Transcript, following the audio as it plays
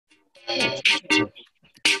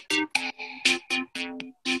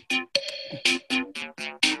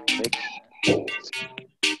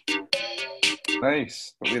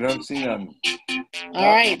Nice, but we don't see none.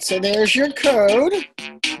 All right, so there's your code.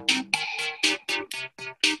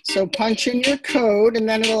 So punch in your code, and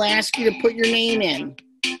then it'll ask you to put your name in.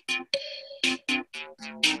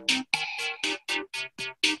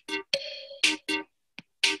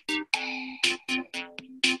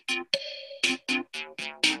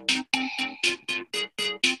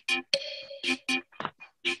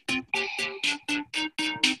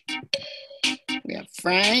 We have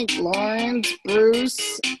Frank, Lawrence,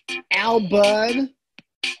 Bruce, Al Bud.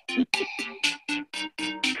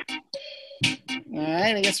 All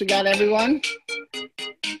right, I guess we got everyone.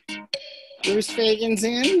 Bruce Fagan's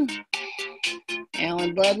in.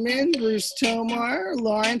 Alan Budman, Bruce Tomar,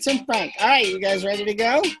 Lawrence, and Frank. All right, you guys ready to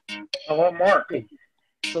go? I want Mark.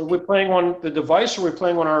 So we're playing on the device or we're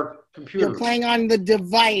playing on our computer? You're playing on the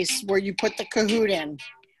device where you put the Kahoot in.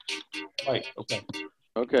 Right, okay.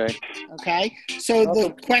 Okay. Okay, so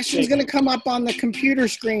the question's going to come up on the computer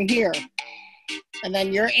screen here. And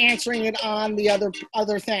then you're answering it on the other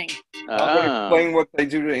thing. Explain what they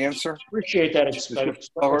do to answer. Appreciate that.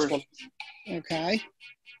 Okay.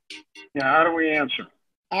 Yeah, how do we answer?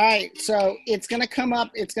 All right, so it's going to come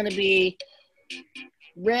up. It's going to be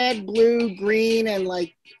red, blue, green, and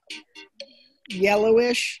like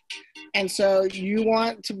yellowish. And so you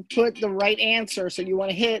want to put the right answer. So you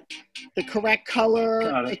want to hit the correct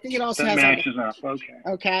color. I think it also that has matches up. Okay.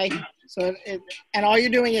 Okay. So and all you're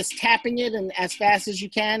doing is tapping it and as fast as you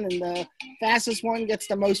can, and the fastest one gets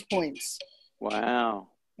the most points. Wow.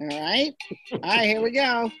 All right. All right, here we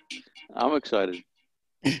go. I'm excited.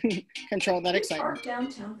 Control that excitement. Park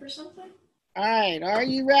downtown for something? All right, are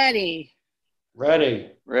you ready?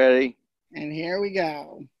 Ready. Ready. And here we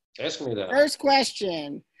go. Ask me that. First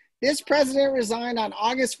question. This president resigned on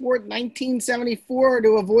August 4th, 1974 to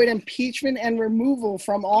avoid impeachment and removal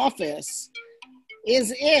from office.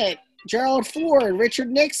 Is it Gerald Ford,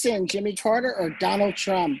 Richard Nixon, Jimmy Carter, or Donald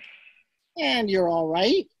Trump? And you're all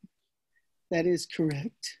right. That is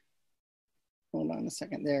correct. Hold on a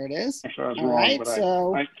second. There it is. I was all wrong, right, but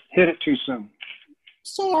so I hit it too soon.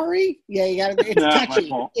 Sorry. Yeah, you got it. It's Not my touchy.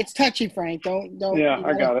 fault. It's touchy, Frank. Don't. Yeah,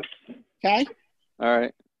 I got it. Okay. All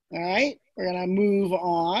right. All right. We're gonna move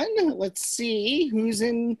on. Let's see who's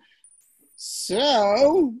in.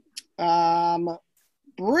 So,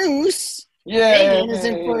 Bruce. Yeah, is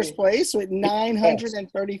in first place with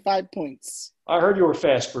 935 points. I heard you were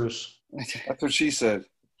fast, Bruce. That's what she said.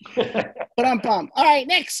 But I'm pumped. All right,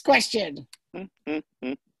 next question. In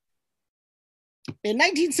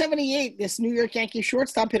 1978, this New York Yankee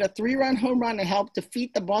shortstop hit a 3-run home run and helped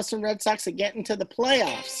defeat the Boston Red Sox to get into the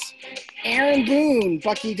playoffs. Aaron Boone,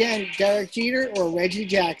 Bucky Dent, Derek Jeter, or Reggie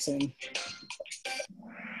Jackson?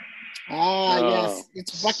 Yes,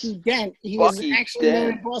 it's Bucky Dent. He was actually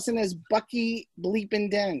known in Boston as Bucky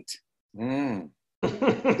Bleepin' Dent.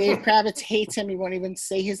 Dave Kravitz hates him. He won't even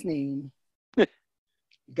say his name.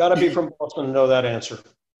 Got to be from Boston to know that answer.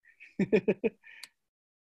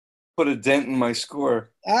 Put a dent in my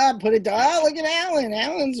score. Look at Alan.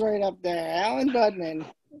 Alan's right up there. Alan Budman.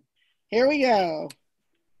 Here we go.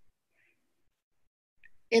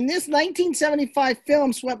 In this 1975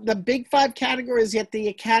 film swept the Big Five categories at the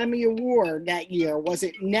Academy Award that year. Was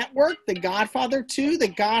it Network, The Godfather 2, The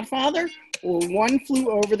Godfather, or One Flew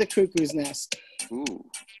Over the Cuckoo's Nest? Ooh,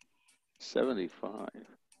 75.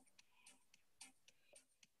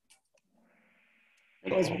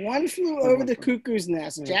 It was One Flew Over the Cuckoo's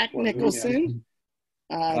Nest. Jack Nicholson.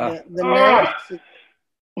 The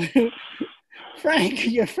Frank,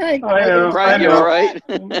 you're Frank. Frank, you're all right.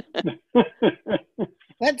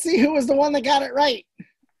 Let's see who was the one that got it right.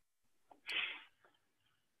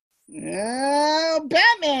 Oh,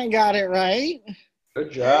 Batman got it right.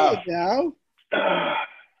 Good job. There you go.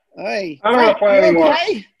 Hey, I don't play anymore.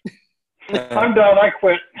 Okay? I'm done. I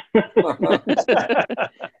quit.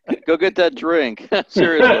 Go get that drink.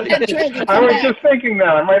 Seriously. I was just thinking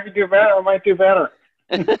that. I might do better.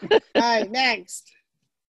 All right, next.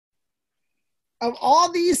 Of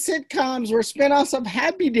all these sitcoms were spinoffs of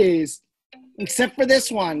Happy Days, except for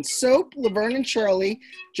this one: Soap, Laverne and Shirley,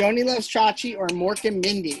 Joni Loves Chachi, or Mork and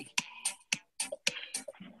Mindy.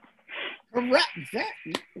 Correct.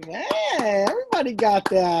 Yeah, everybody got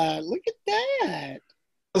that. Look at that.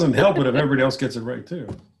 Doesn't help it if everybody else gets it right too.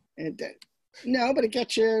 No, but it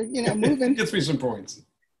gets you, moving. Gets me some points.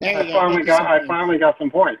 There you I finally got some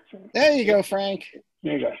points. There you go, Frank.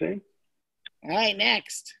 There you go. See. All right,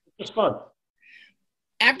 next. It's fun.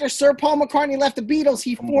 After Sir Paul McCartney left the Beatles,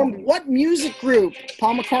 he formed what music group?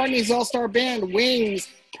 Paul McCartney's all-star band, Wings,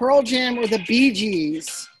 Pearl Jam or the Bee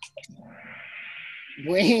Gees?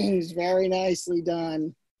 Wings. Very nicely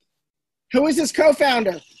done. Who is his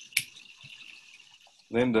co-founder?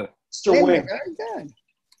 Linda. Mr. Linda, Wing. very good.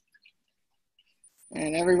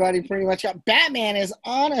 And everybody pretty much got. Batman is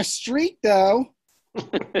on a streak, though.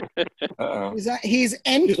 Uh-oh. He's en He's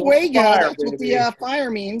on fuego. fire, That's what baby. the fire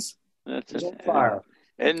means. That's He's it. on fire.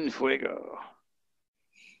 En fuego.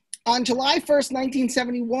 On July 1st,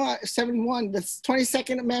 1971, the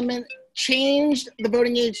 22nd Amendment changed the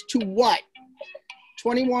voting age to what?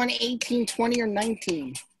 21, 18, 20, or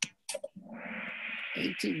 19?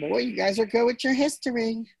 18. Boy, you guys are good with your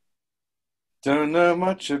history. Don't know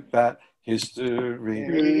much about There history.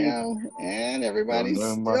 you go. And everybody's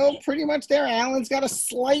Don't know still much. pretty much there. Alan's got a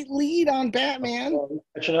slight lead on Batman.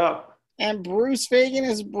 Catching up. And Bruce Fagan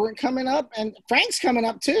is coming up. And Frank's coming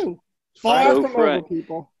up, too. Frank. Far Go from Frank. over,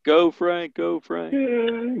 people. Go, Frank. Go, Frank.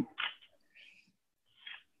 In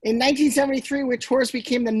 1973, which horse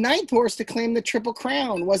became the ninth horse to claim the Triple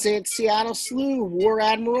Crown? Was it Seattle Slew, War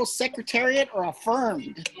Admiral, Secretariat, or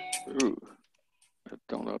Affirmed? Ooh. I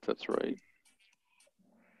don't know if that's right.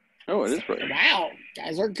 Oh, it is right. Wow,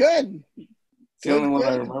 guys are good. It's the only one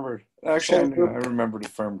I Good. remembered. Actually, I remembered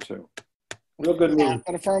Affirm too. Real good Yeah, move.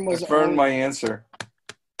 but Affirmed was Affirmed my answer.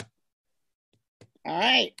 All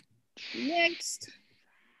right, next.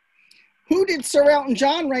 Who did Sir Elton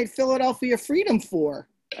John write Philadelphia Freedom for?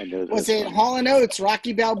 I know that. Was it Hall & Oates,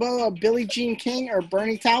 Rocky Balboa, Billie Jean King, or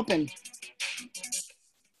Bernie Taupin?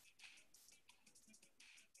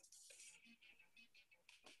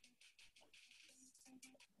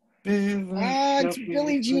 It's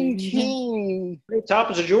Billie Jean King.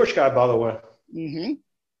 Top is a Jewish guy, by the way. Mm-hmm.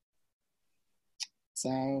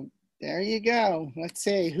 So there you go. Let's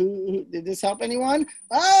see. Who did this help anyone?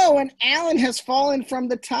 Oh, and Alan has fallen from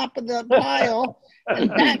the top of the pile, and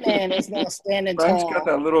Batman is now standing Frank's tall. got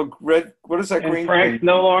that little red. What is that And green Frank's thing?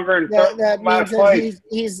 no longer in That last means that place.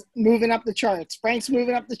 he's moving up the charts. Frank's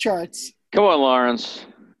moving up the charts. Come on, Lawrence.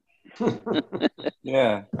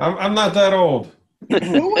 Yeah. I'm not that old.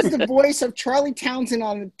 Who was the voice of Charlie Townsend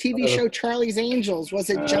on the TV show Charlie's Angels? Was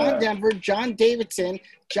it John Denver, John Davidson,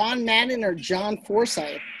 John Madden, or John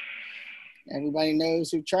Forsythe? Everybody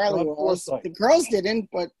knows who Charlie John was. Forsythe. The girls didn't,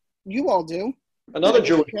 but you all do. Another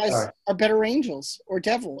Jewish You guys guy. are better angels or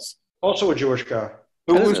devils. Also a Jewish guy.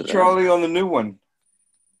 Who I didn't was know that. Charlie on the new one?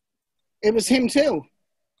 It was him too,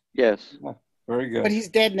 Yes. Very good. but he's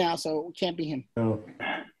dead now, so it can't be him. No.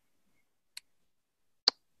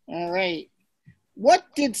 All right. What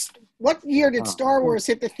year did Star Wars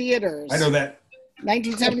hit the theaters? I know that.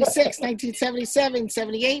 1976, 1977,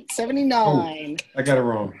 78, 79. I got it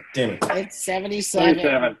wrong. Damn it. It's 77.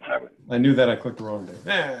 27. I knew that. I clicked the wrong day.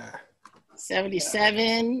 Ah.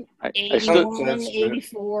 77, I 81, That's good.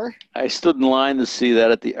 84. I stood in line to see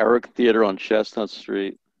that at the Eric Theater on Chestnut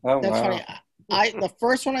Street. Oh, That's wow. funny. The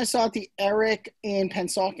first one I saw at the Eric in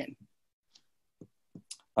Pennsauken.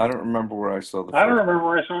 I don't remember where I saw the I don't first. remember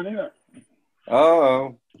where I saw it either.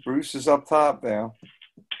 Oh, Bruce is up top now.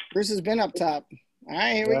 Bruce has been up top. All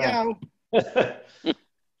right, here we Yeah. go.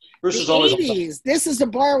 Bruce is The always 80s. This is the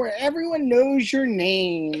bar where everyone knows your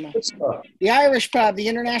name. good stuff. The Irish Pub, the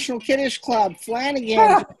International Kiddish Club,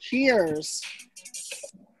 Flanagan's, Cheers.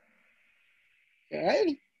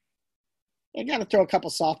 Good. You got to throw a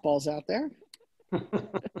couple softballs out there.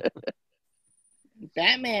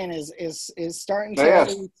 Batman is starting to.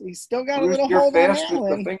 Fast. He's still got a Bruce, little you're hold on fast with the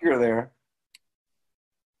Alan. finger there.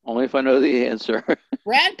 Only if I know the answer.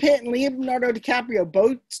 Brad Pitt and Leonardo DiCaprio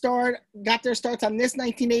both got their starts on this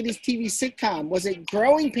 1980s TV sitcom. Was it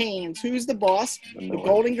Growing Pains, Who's the Boss, The No,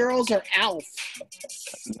 Golden Girls, or Alf?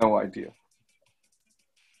 no idea.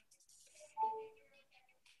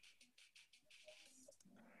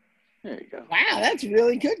 There you go. Wow, that's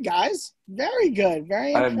really good, guys. Very good.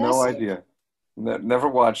 Very I impressive. have no idea. Never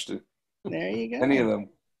watched it. There you go. Any of them.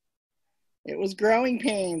 It was Growing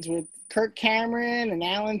Pains with Kirk Cameron and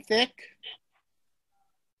Alan Thicke.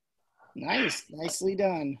 Nice. Nicely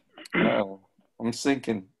done. Oh, I'm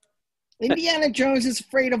sinking. Indiana Jones is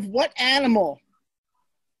afraid of what animal?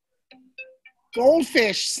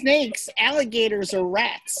 Goldfish, snakes, alligators, or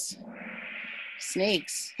rats?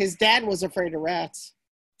 Snakes. His dad was afraid of rats.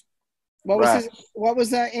 What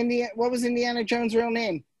was Indiana Jones' real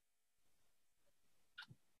name?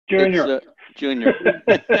 Junior. It's, Junior.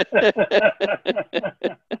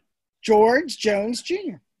 George Jones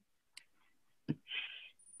Jr.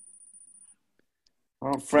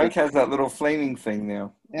 Well, Frank has that little flaming thing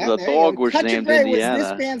now. Yeah, The there you dog go. was Touch of named Grey Indiana. was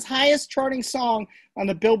this band's highest charting song on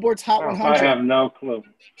the Billboard's Hot I 100. have no clue.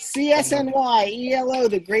 CSNY, ELO,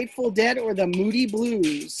 The Grateful Dead, or The Moody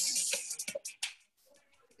Blues?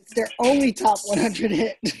 It's their only top 100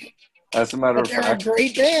 hit. As a matter But of they're a fact,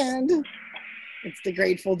 great band. It's the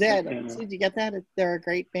Grateful Dead. See, did you get that? They're a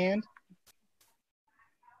great band.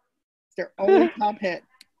 It's their only top hit.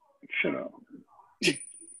 Shut up.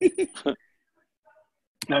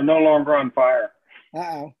 I'm no longer on fire.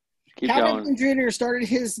 Uh-oh. Keep Cal going. Ripken Jr. started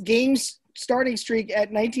his game starting streak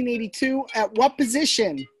at 1982. At what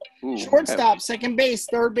position? Ooh, Shortstop, second base,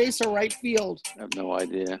 third base, or right field? I have no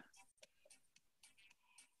idea.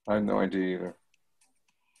 I have no idea either.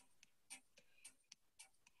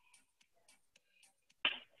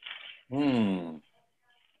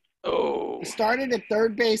 Oh, He started at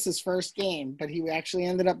third base his first game, but he actually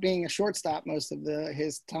ended up being a shortstop most of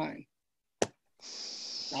his time.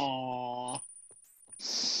 Aww.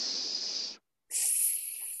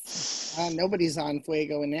 Nobody's on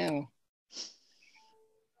Fuego now.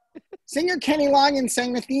 Singer Kenny Loggins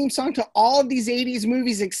sang the theme song to all of these 80s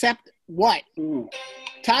movies except what? Ooh.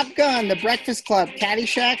 Top Gun, The Breakfast Club,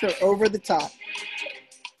 Caddyshack, or Over the Top?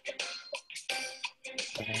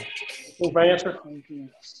 Move my answer.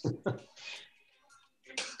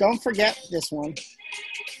 Don't forget this one.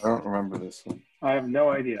 I don't remember this one. I have no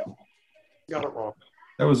idea. Got it wrong.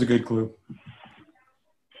 That was a good clue.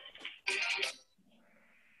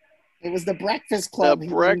 It was The Breakfast Club. The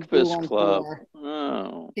he Breakfast won Club. for.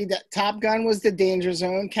 Oh, Top Gun was The Danger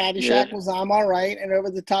Zone. Caddyshack Yeah. was I'm All Right. And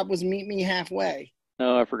Over the Top was Meet Me Halfway.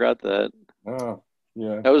 no, I forgot that. Oh,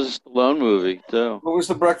 yeah. That was a Stallone movie too. What was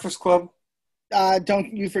the Breakfast Club?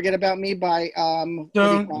 Don't You Forget About Me by what do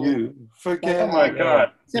Don't call it? you forget. Oh my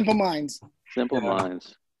God. Simple Minds. Simple Yeah.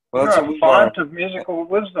 Minds. Well, You're that's what a we are. font of musical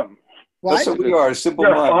wisdom. What? That's what we are. Simple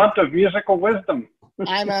You're a mind. font of musical wisdom.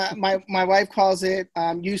 I'm my wife calls it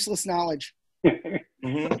useless knowledge.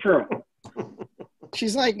 Mhm. True.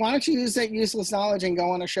 She's like, why don't you use that useless knowledge and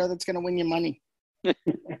go on a show that's going to win you money?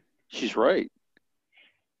 She's right.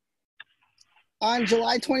 On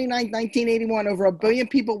July 29, 1981, over 1 billion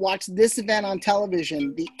people watched this event on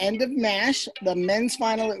television. The end of MASH, the men's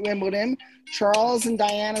final at Wimbledon, Charles and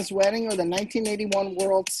Diana's wedding, or the 1981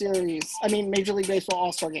 Major League Baseball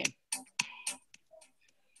All-Star Game.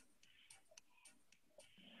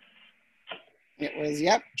 It was,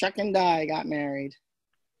 Chuck and Di got married.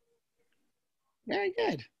 Very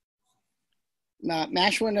good. No,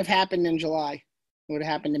 MASH wouldn't have happened in July. It would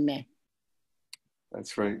have happened in May.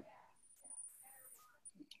 That's right.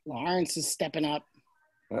 Lawrence is stepping up.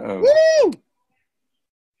 Uh-oh. Woo!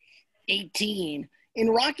 18. In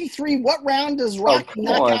Rocky 3, what round does Rocky come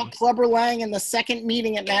knock on. out Clubber Lang in the second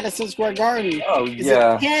meeting at Madison Square Garden? Oh, Is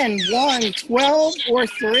yeah. it 10, 1, 12, or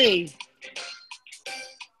 3?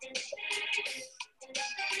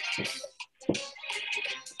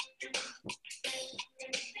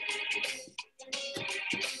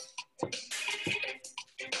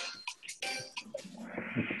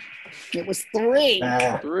 It was 3.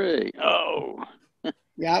 3. Oh.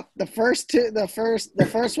 Yep. The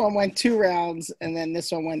first one went 2 rounds, and then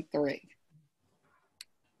this one went 3.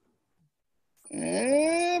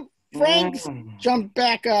 Frank's jumped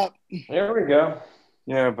back up. There we go.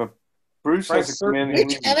 Yeah, but Bruce has a commanding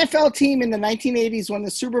Which lead. NFL team in the 1980s won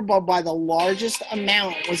the Super Bowl by the largest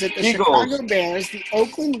amount? Was it the Eagles. Chicago Bears, the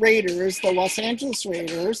Oakland Raiders, the Los Angeles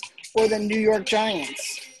Raiders, or the New York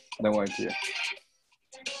Giants? No idea.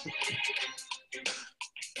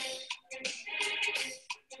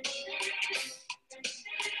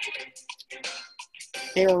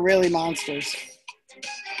 They were really monsters.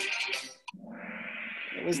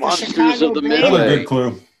 It was Monsters the Chicago of the Bears. Another Midway. good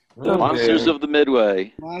clue. Okay. Monsters of the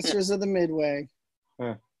Midway. Monsters of the Midway.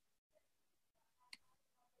 Huh.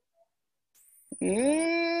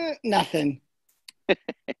 Nothing.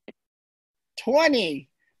 20.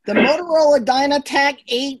 The Motorola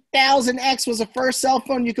Dynatac 8000X was the first cell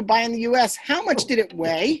phone you could buy in the U.S. How much did it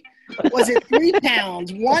weigh? Was it 3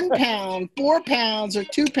 pounds, 1 pound, 4 pounds, or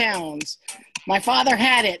 2 pounds? My father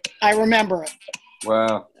had it. I remember it.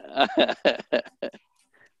 Wow.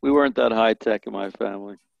 We weren't that high tech in my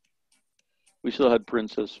family. We still had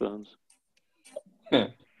princess phones.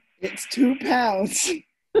 It's 2 pounds.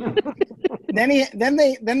 then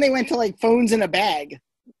they went to like phones in a bag.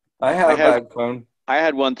 I had a bag phone. I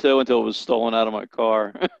had one too until it was stolen out of my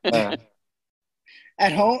car. Yeah.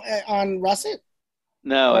 At home on Russet?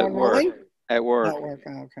 No, Or at work. Rolling? At work. At work.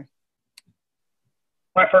 Oh, okay.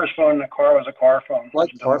 My first phone in the car was a car phone. Like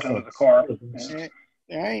car Built into the phones. car.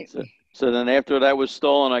 All right. So then after that was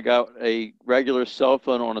stolen, I got a regular cell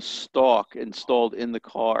phone on a stalk installed in the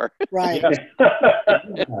car. Right. Yes.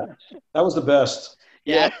 That was the best.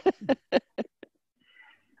 Yeah.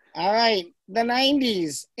 All right. The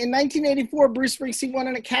 90s. In 1984, Bruce Springsteen won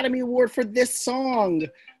an Academy Award for this song.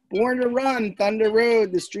 Born to Run, Thunder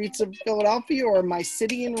Road, The Streets of Philadelphia, or My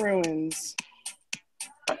City in Ruins?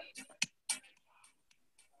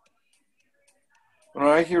 When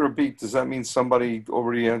I hear a beep, does that mean somebody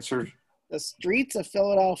already answered? The Streets of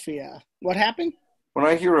Philadelphia. What happened? When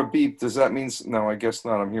I hear a beep, does that mean... No, I guess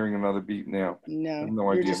not. I'm hearing another beep now. No, No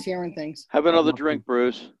you're idea. just hearing things. Have another drink,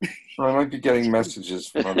 Bruce. I might be getting messages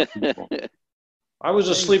from other people. I was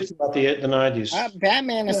asleep throughout the 90s.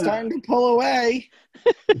 Batman is starting to pull away.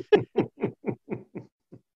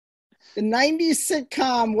 The 90s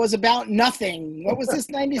sitcom was about nothing. What was this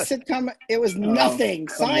 90s sitcom? It was nothing.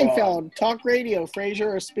 Seinfeld, Talk Radio, Frasier,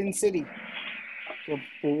 or Spin City? For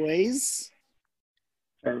boys.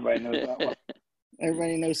 Everybody knows that one.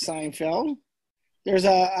 Everybody knows Seinfeld. There's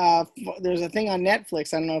a thing on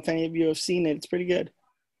Netflix. I don't know if any of you have seen it. It's pretty good.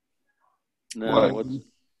 No,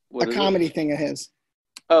 what A is comedy it? thing of his.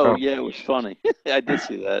 Oh, yeah, it was funny. I did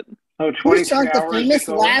see that. Oh, Who 23 sunk the hours famous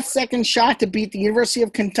ago. last-second shot to beat the University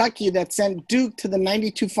of Kentucky that sent Duke to the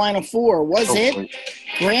 92 Final Four? Was it Hopefully.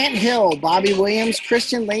 Grant Hill, Bobby Williams,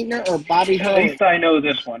 Christian Leitner, or Bobby At Hurley? least I know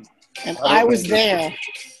this one. And I was there.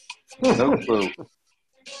 No clue.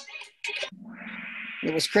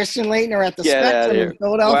 It was Christian Leitner at the Get outta Spectrum here. in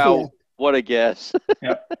Philadelphia. Wow, what a guess.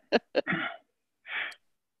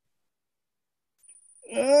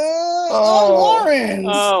 Lawrence.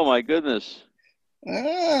 Oh, my goodness.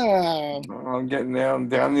 Oh. I'm getting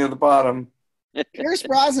down near the bottom. Pierce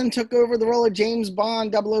Brosnan took over the role of James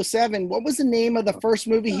Bond 007. What was the name of the first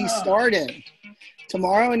movie he starred in?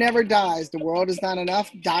 Tomorrow Never Dies, The World Is Not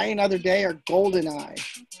Enough, Die Another Day, or GoldenEye?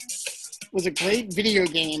 It was a great video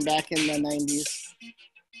game back in the 90s.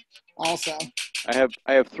 Also, I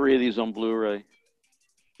have 3 of these on Blu-ray.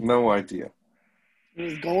 No idea. it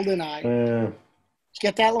was GoldenEye. Did Yeah. you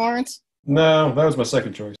get that, Lawrence? No, that was my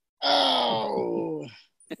second choice. Oh.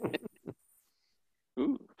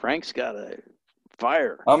 Ooh, Frank's got a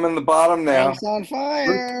fire. I'm in the bottom now. Frank's on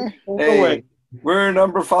fire. Hey, we're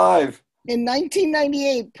number 5. In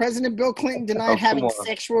 1998, President Bill Clinton denied Oh, come having on.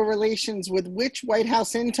 sexual relations with which White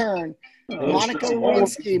House intern? Oh, Monica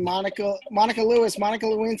Lewinsky, Monica Lewis, Monica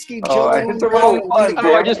Lewinsky, Oh, Jill I hit the wrong button.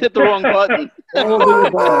 Oh, I just hit the wrong button.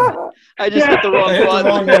 I just hit the I wrong hit the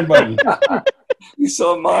wrong button. end button. You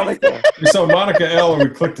saw Monica. We saw Monica L and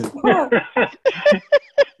we clicked it.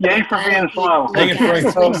 Yay for being slow. Dang it, Frank.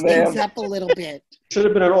 Switch Oh, things man. up a little bit. Should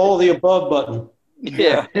have been an all of the above button.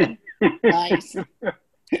 Yeah. Nice.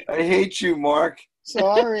 I hate you, Mark.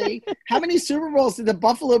 Sorry. How many Super Bowls did the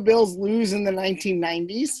Buffalo Bills lose in the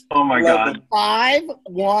 1990s? Oh my God. 5,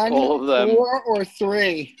 1, All of them. 4, or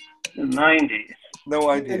 3? The 90s. No The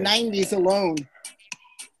idea. 90s alone.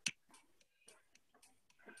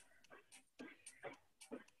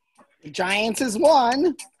 The Giants is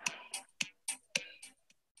 1.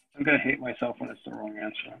 I'm gonna hate myself when it's the wrong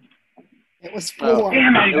answer. It was Oh. 4.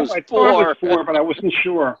 Damn, I It was thought it was 4. 4, but I wasn't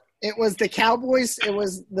sure. It was the Cowboys. It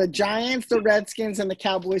was the Giants, the Redskins, and the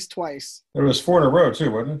Cowboys twice. There was 4 in a row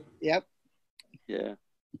too, wasn't it? Yep. Yeah.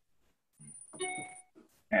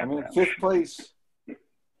 I'm in 5th place.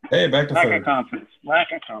 Hey, back to Lack of third. confidence.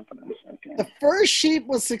 Lack of confidence. Okay. The first sheep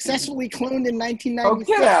was successfully cloned in 1996. Oh,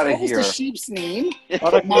 get outta What was here. the sheep's name?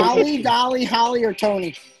 Molly. Molly, Dolly, Holly, or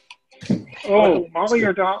Tony? Oh, Molly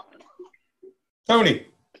or Doc? Tony. It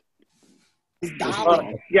was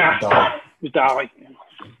Dolly. Yeah, Dolly. it was Dolly.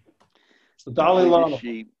 The Dalai the Lama.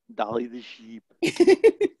 sheep. Dolly the sheep.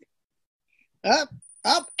 Up.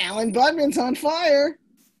 Alan Budman's on fire.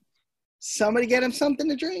 Somebody get him something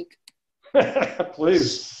to drink.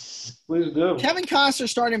 Please do. Kevin Costner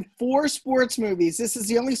starred in 4 sports movies. This is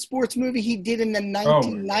the only sports movie he did in the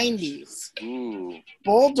 1990s. Ooh.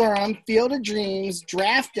 Bull Durham, Field of Dreams,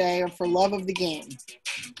 Draft Day, or For Love of the Game.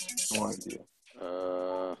 No idea.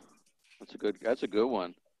 That's a good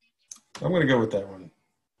one. I'm going to go with that one.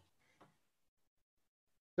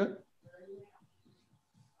 Good.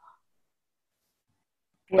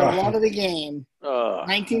 For Love of the Game.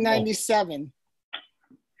 1997.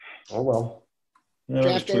 Oh, well. Yeah,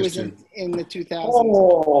 Draft Day was choice two. in the 2000s.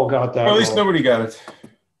 Oh, got that. Well, at least wrong. nobody got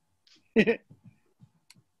it.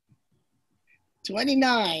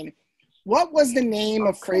 29. What was the name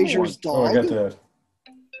of Fraser's Oh, I dog? got that.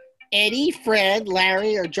 Eddie, Fred,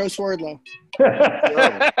 Larry, or Joe Swerdlow? No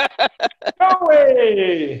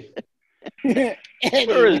way! Eddie,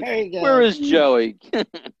 there you go. Where is Joey?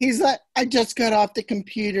 He's like, I just got off the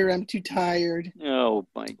computer. I'm too tired. Oh,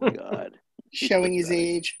 my God. Showing his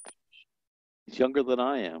age. He's younger than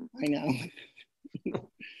I am. I know.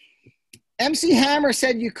 MC Hammer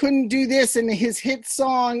said you couldn't do this in his hit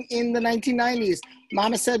song in the 1990s.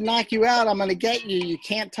 Mama said, knock you out. I'm going to get you. You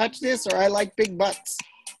can't touch this, or I like big butts.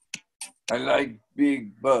 I like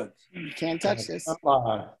big butts. You can't touch this.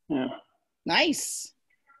 Yeah. Nice.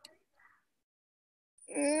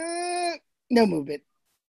 No movement.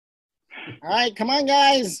 All right, come on,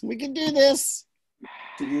 guys. We can do this. What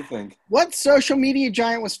do you think? What social media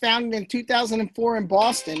giant was founded in 2004 in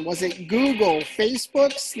Boston? Was it Google,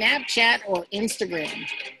 Facebook, Snapchat, or Instagram?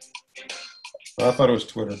 I thought it was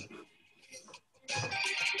Twitter.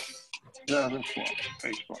 Yeah, this one.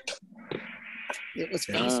 Facebook. It was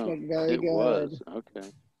Oh, Facebook. Very it good. was. Okay.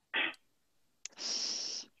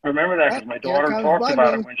 I remember that because my Here daughter comes talked about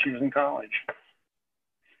Bunyan. it when she was in college.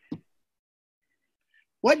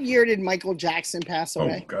 What year did Michael Jackson pass Oh,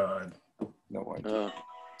 away? God. No idea.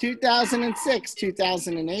 2006,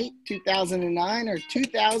 2008, 2009, or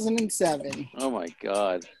 2007? Oh my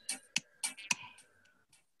God.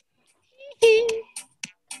 I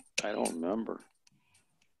don't remember.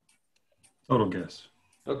 Total guess.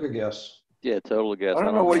 Took a guess. Yeah, total guess. I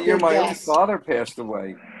don't know what year Good my own guess. father passed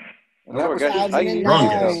away. And that Oh, was I got- 15 Wrong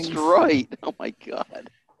years ago. guess. That's right. Oh my God.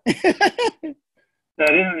 That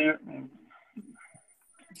isn't.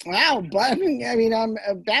 Wow, but I mean,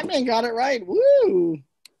 Batman got it right. Woo!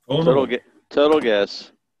 Total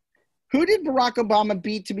guess. Who did Barack Obama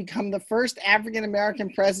beat to become the first African American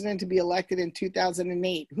president to be elected in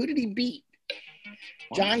 2008? Who did he beat?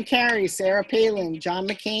 John Kerry, Sarah Palin, John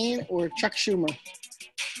McCain, or Chuck Schumer?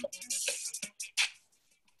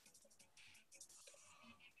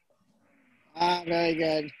 Ah, very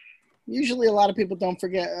good. Usually, a lot of people don't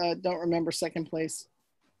remember second place.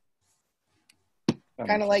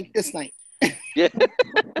 Kind of like this night. Yeah.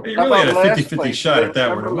 You How really had a about last 50-50 place? shot at that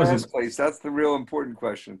one. Remember It wasn't. last place. That's the real important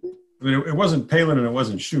question. I mean, it wasn't Palin and it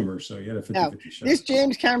wasn't Schumer, so you had a 50-50 shot. This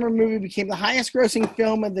James Cameron movie became the highest grossing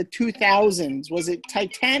film of the 2000s. Was it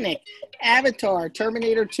Titanic, Avatar,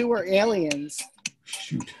 Terminator 2, or Aliens?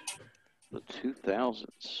 Shoot. The 2000s.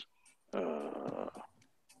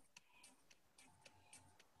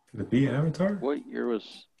 Could it be Avatar? What year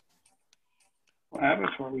was? Well,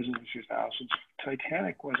 Avatar was in the 2000s.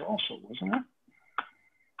 Titanic was also, wasn't it?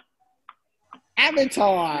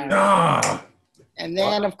 Avatar. Ah! And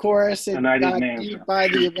then, of course, it And I got didn't beat answer. by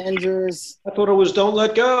the Avengers. I thought it was Don't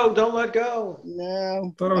Let Go, Don't Let Go.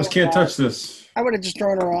 No. Thought I was Can't Touch This. I would have just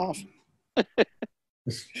thrown her off.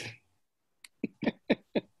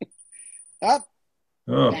 Up.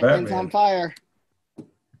 Oh, Batman's on Batman. fire.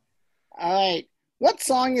 All right. What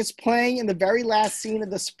song is playing in the very last scene of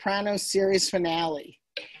the Sopranos series finale?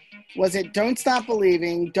 Was it Don't Stop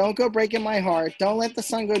Believing, Don't Go Breaking My Heart, Don't Let the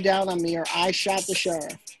Sun Go Down on Me, or I Shot the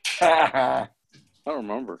Sheriff? I don't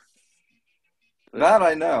remember. That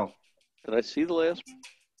I know. Did I see the last?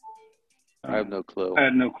 I have no clue. I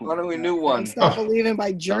had no clue. Why don't we knew one? Don't Stop Believing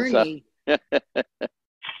by Journey.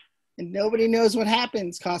 And nobody knows what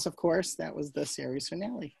happens, because, of course, that was the series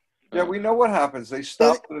finale. Yeah, we know what happens. They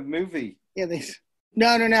stopped the movie. Yeah,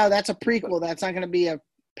 No. That's a prequel. That's not going to be a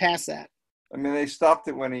past that. I mean, they stopped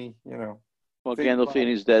it when he, Well, Think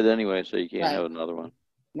Gandolfini's dead anyway, so you can't Right. have another one.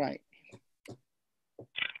 Right.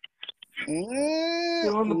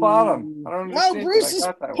 Still on the bottom. I don't Well, understand. Bruce but I is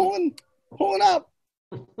got that one. pulling up.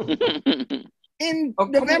 In Oh,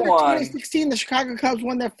 come November on. 2016, the Chicago Cubs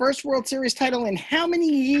won their first World Series title in how many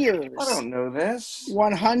years? I don't know this.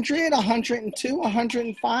 100, 102,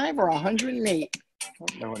 105, or 108? I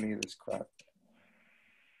don't know any of this crap.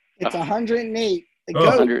 It's 108. The Oh.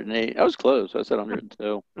 GOAT. 108. I was close. I said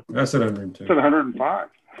 102. I said 102. It's at 105.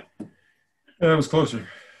 Yeah, that was closer.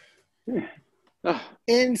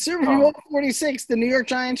 In Super Bowl 46, the New York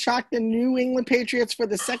Giants shocked the New England Patriots for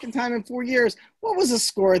the second time in 4 years. What was the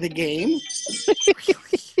score of the game?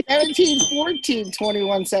 17-14,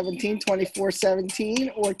 21-17,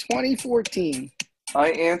 24-17, or 2014? I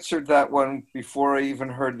answered that one before I even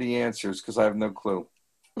heard the answers because I have no clue.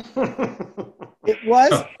 The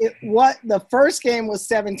first game was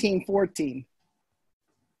 17-14.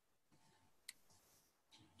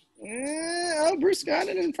 Bruce got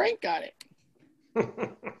it and Frank got it.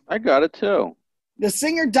 I got it too. This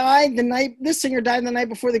singer died the night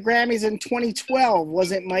before the Grammys in 2012.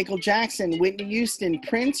 Was it Michael Jackson, Whitney Houston,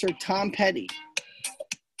 Prince, or Tom Petty?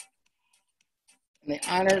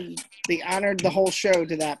 And they honored the whole show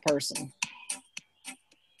to that person.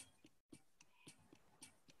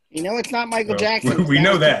 You know it's not Michael Jackson. We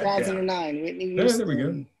know that. 2009, Whitney Yeah, Houston. there we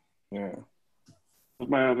go. Yeah. Was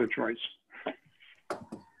my other choice.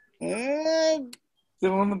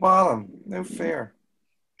 Still on the bottom. No fair.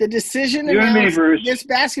 The decision You and me, announced Bruce. this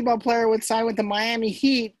basketball player would sign with the Miami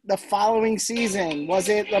Heat the following season. Was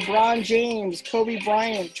it LeBron James, Kobe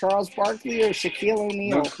Bryant, Charles Barkley, or Shaquille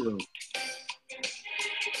O'Neal? No clue.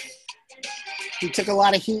 He took a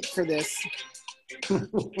lot of heat for this.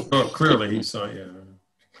 Oh, clearly he saw, yeah.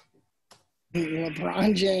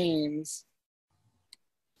 LeBron James.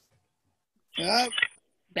 Oh,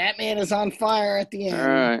 Batman is on fire at the All end.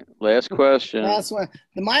 right, last question. Last one.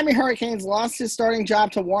 The Miami Hurricanes lost his starting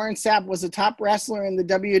job to Warren Sapp, was a top wrestler in the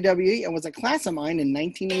WWE, and was a class of mine in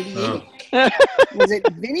 1988. Oh. Was it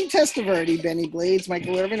Vinny Testaverde, Benny Blades,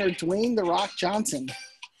 Michael Irvin, or Dwayne The Rock Johnson?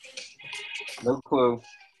 No clue.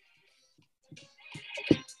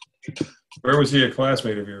 Where was he a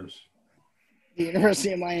classmate of yours? The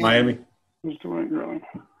University of Miami. Miami? Who's doing really?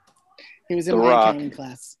 He was in The my Rock. accounting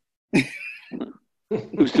class.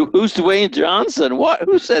 Who's Dwayne Johnson? What?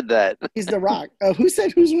 Who said that? He's The Rock. Oh, who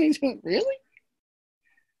said who's Dwayne Johnson? Really?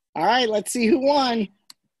 All right, let's see who won.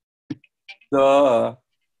 Duh.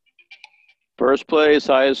 First place,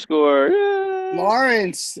 highest score. Yay.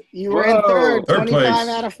 Lawrence, you were in Whoa. third, Third 25 place.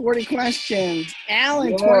 out of 40 questions.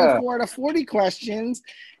 Alan, Yeah. 24 out of 40 questions.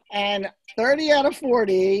 And 30 out of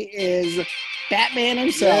 40 is Batman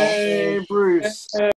himself. Yay, Bruce.